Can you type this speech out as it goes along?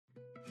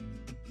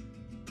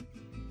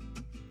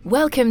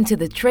Welcome to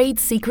the Trade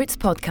Secrets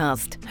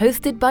Podcast,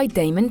 hosted by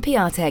Damon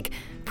Piatek,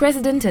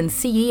 President and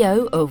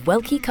CEO of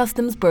Welke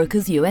Customs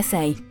Brokers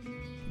USA.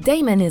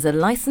 Damon is a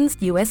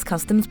licensed U.S.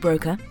 customs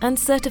broker and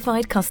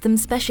certified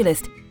customs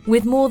specialist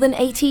with more than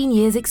 18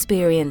 years'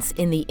 experience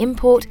in the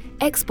import,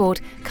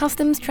 export,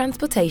 customs,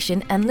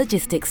 transportation, and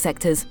logistics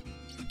sectors.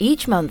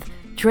 Each month,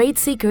 Trade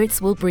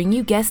Secrets will bring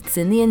you guests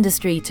in the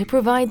industry to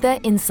provide their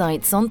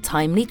insights on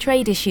timely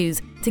trade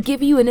issues to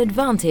give you an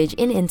advantage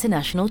in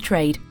international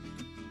trade.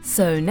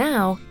 So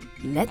now,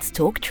 let's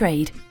talk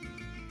trade.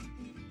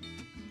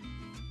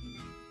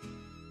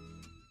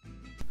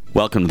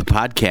 Welcome to the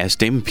podcast.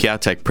 Damon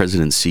Piatek,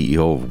 President and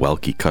CEO of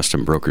Welke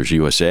Customs Brokers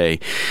USA.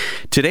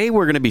 Today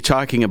we're going to be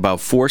talking about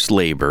forced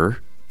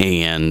labor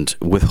and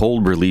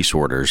withhold release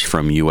orders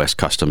from U.S.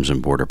 Customs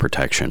and Border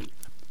Protection.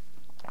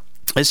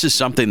 This is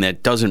something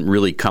that doesn't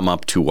really come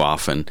up too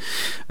often.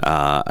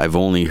 I've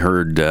only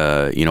heard,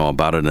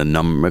 about it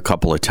a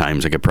couple of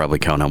times. I could probably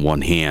count on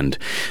one hand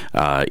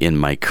in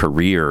my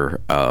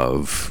career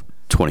of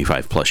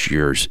 25 plus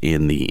years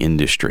in the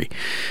industry.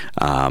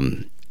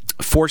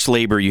 Forced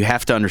labor, you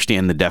have to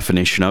understand the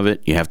definition of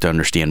it. You have to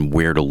understand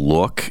where to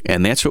look,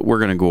 and that's what we're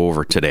going to go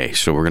over today.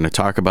 So we're going to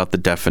talk about the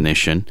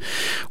definition.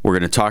 We're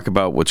going to talk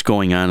about what's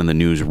going on in the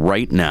news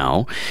right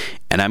now,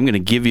 and I'm going to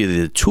give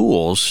you the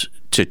tools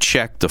to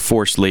check the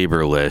forced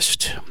labor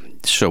list.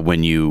 So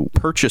when you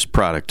purchase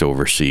product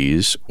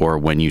overseas or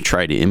when you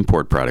try to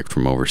import product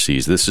from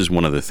overseas, this is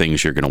one of the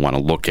things you're going to want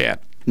to look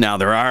at. Now,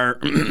 there are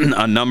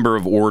a number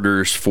of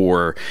orders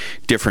for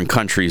different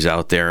countries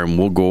out there, and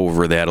we'll go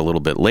over that a little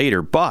bit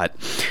later. But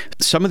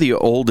some of the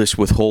oldest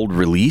withhold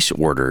release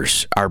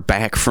orders are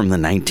back from the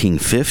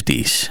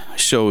 1950s.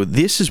 So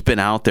this has been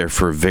out there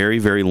for a very,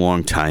 very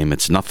long time.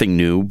 It's nothing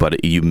new,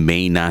 but you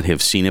may not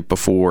have seen it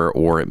before,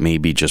 or it may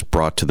be just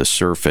brought to the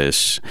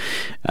surface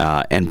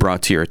and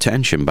brought to your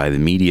attention by the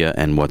media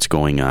and what's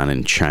going on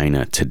in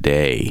China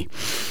today.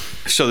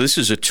 So this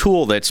is a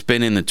tool that's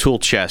been in the tool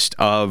chest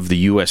of the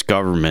U.S.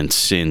 government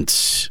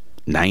since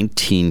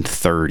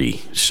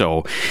 1930.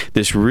 So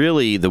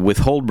the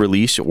withhold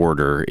release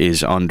order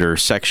is under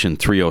Section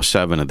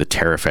 307 of the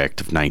Tariff Act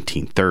of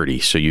 1930.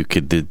 So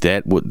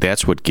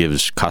that's what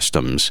gives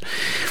customs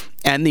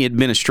and the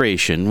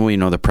administration,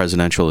 the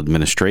presidential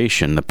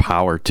administration, the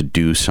power to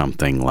do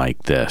something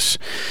like this.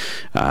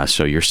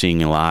 So you're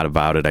seeing a lot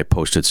about it. I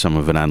posted some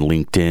of it on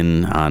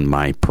LinkedIn on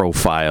my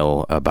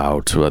profile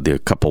about a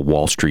couple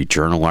Wall Street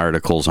Journal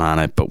articles on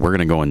it, but we're going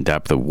to go in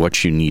depth of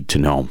what you need to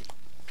know.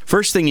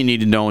 First thing you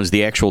need to know is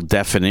the actual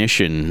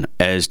definition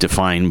as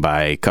defined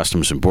by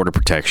Customs and Border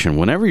Protection.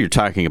 Whenever you're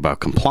talking about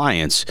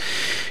compliance,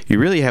 you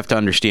really have to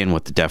understand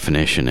what the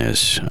definition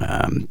is.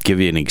 Give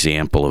you an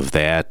example of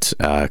that.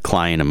 A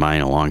client of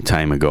mine a long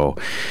time ago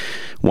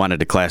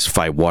wanted to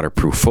classify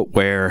waterproof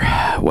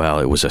footwear. Well,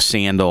 it was a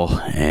sandal,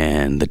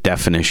 and the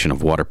definition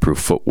of waterproof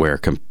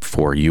footwear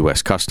for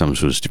U.S.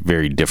 Customs was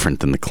very different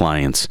than the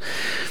client's.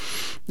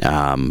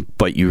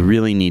 But you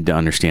really need to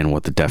understand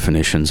what the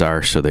definitions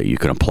are so that you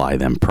can apply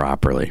them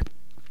properly.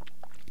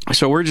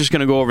 So we're just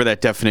going to go over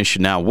that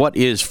definition now. What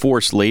is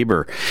forced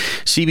labor?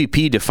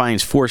 CBP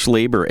defines forced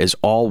labor as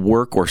all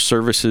work or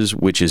services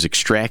which is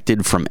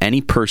extracted from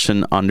any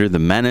person under the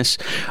menace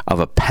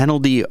of a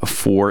penalty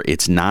for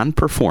its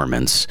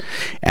non-performance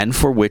and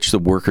for which the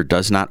worker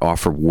does not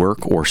offer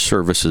work or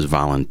services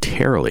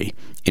voluntarily.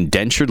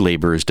 Indentured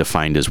labor is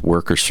defined as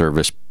work or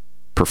service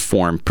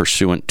performed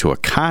pursuant to a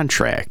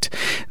contract,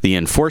 the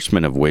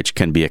enforcement of which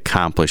can be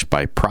accomplished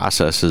by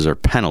processes or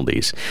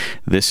penalties.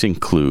 This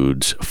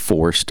includes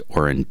forced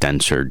or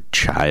indentured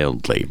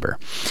child labor.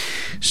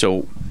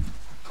 So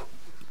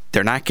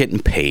they're not getting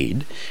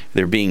paid.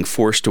 They're being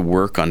forced to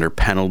work under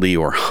penalty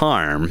or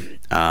harm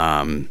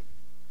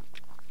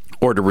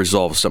or to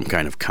resolve some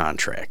kind of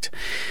contract.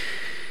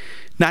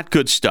 Not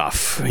good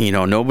stuff.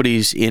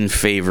 Nobody's in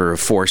favor of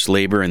forced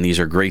labor, and these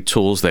are great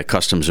tools that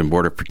Customs and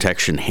Border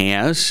Protection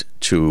has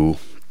to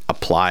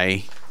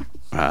apply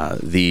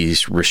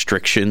these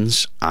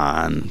restrictions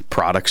on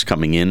products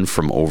coming in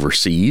from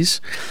overseas.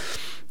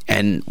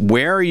 And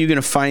where are you going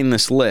to find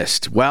this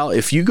list? Well,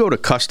 if you go to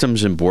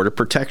Customs and Border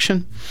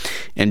Protection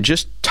and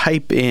just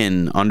type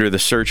in under the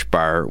search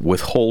bar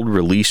withhold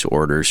release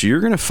orders, you're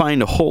going to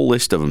find a whole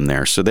list of them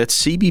there. So that's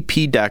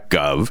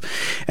cbp.gov.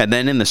 And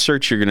then in the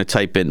search, you're going to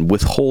type in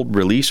withhold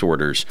release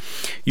orders.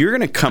 You're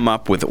going to come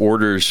up with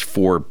orders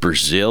for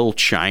Brazil,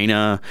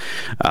 China,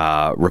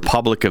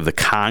 Republic of the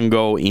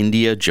Congo,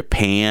 India,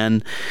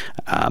 Japan,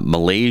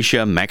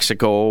 Malaysia,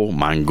 Mexico,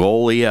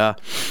 Mongolia,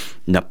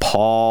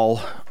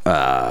 Nepal,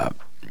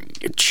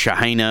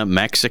 China,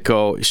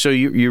 Mexico. So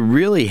you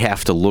really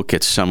have to look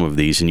at some of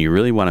these, and you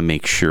really want to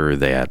make sure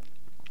that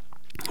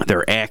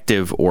they're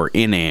active or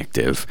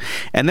inactive.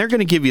 And they're going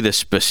to give you the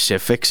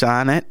specifics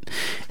on it,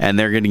 and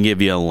they're going to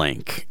give you a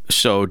link.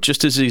 So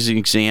just as an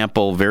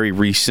example, very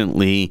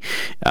recently,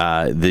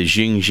 the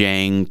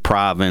Xinjiang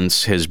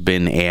province has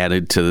been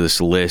added to this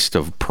list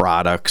of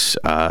products.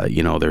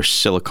 There's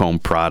silicone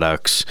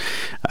products,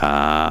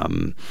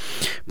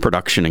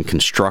 production and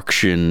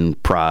construction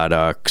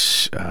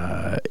products,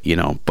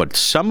 but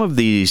some of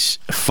these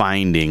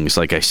findings,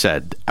 like I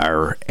said,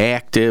 are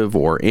active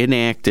or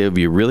inactive.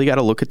 You really got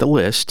to look at the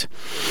list.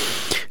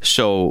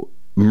 So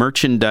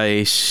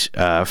merchandise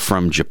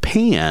from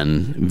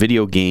Japan,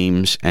 video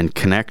games and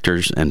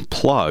connectors and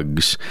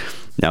plugs.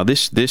 Now,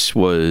 this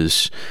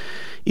was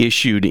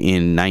issued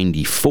in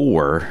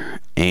 94,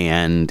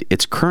 and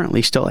it's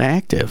currently still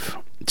active.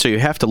 So you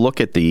have to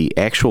look at the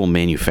actual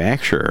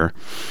manufacturer.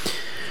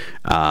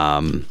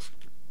 And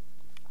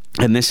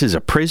this is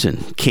a prison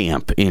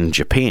camp in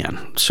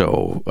Japan.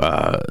 So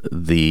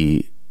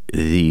the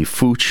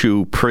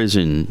Fuchu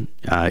Prison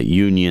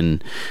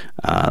Union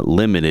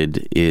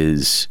Limited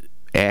is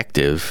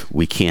active.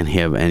 We can't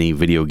have any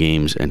video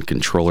games and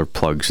controller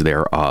plugs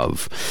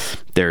thereof.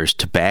 There's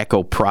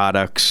tobacco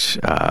products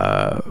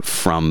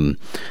from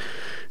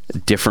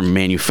different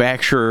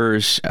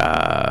manufacturers.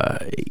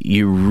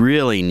 You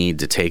really need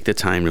to take the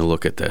time to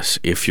look at this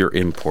if you're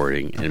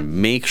importing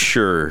and make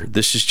sure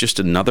this is just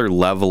another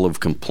level of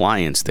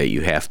compliance that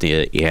you have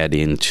to add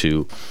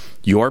into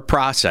your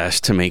process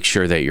to make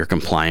sure that you're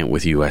compliant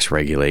with U.S.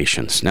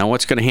 regulations. Now,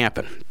 what's going to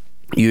happen?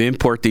 You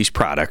import these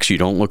products, you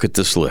don't look at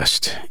this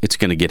list, it's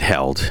going to get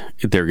held.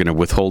 They're going to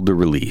withhold the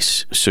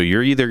release. So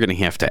you're either going to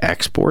have to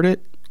export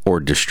it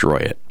or destroy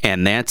it.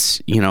 And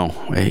that's,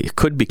 it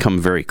could become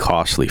very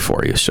costly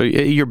for you. So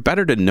you're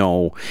better to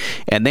know.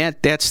 And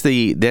that's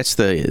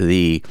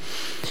the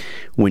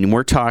when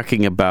we're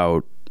talking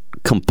about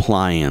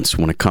compliance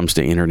when it comes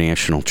to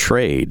international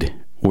trade,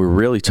 we're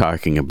really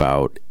talking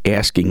about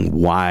asking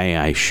why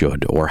I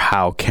should or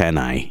how can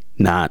I,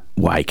 not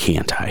why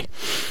can't I.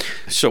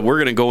 So we're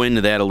going to go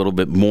into that a little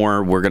bit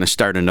more. We're going to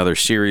start another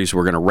series.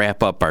 We're going to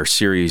wrap up our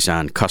series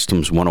on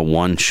Customs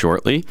 101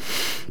 shortly,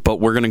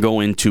 but we're going to go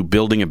into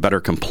building a better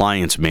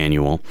compliance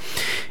manual,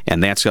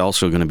 and that's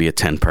also going to be a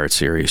 10-part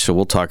series. So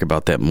we'll talk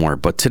about that more.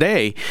 But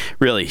today,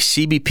 really,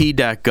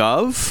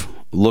 cbp.gov.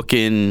 Look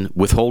in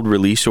withhold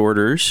release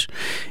orders,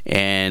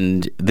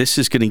 and this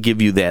is going to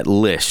give you that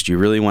list. You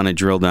really want to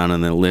drill down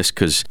on the list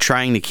because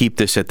trying to keep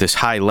this at this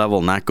high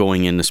level, not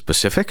going into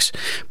specifics,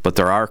 but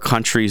there are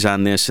countries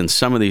on this, and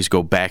some of these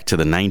go back to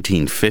the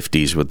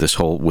 1950s with this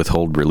whole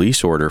withhold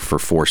release order for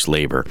forced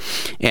labor.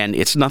 And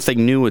it's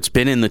nothing new. It's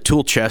been in the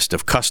tool chest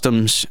of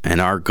customs and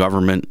our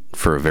government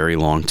for a very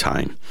long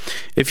time.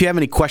 If you have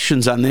any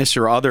questions on this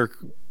or other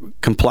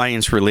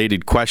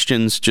compliance-related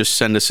questions, just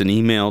send us an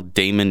email,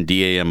 Damon,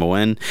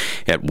 D-A-M-O-N,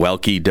 at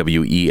Welke,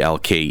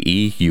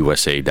 W-E-L-K-E,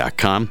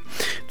 USA.com.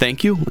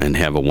 Thank you, and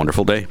have a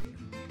wonderful day.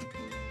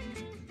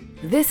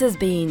 This has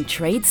been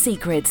Trade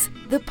Secrets,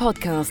 the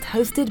podcast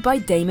hosted by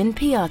Damon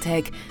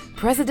Piatek,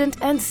 President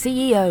and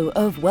CEO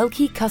of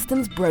Welke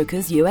Customs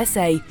Brokers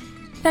USA.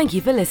 Thank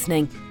you for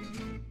listening.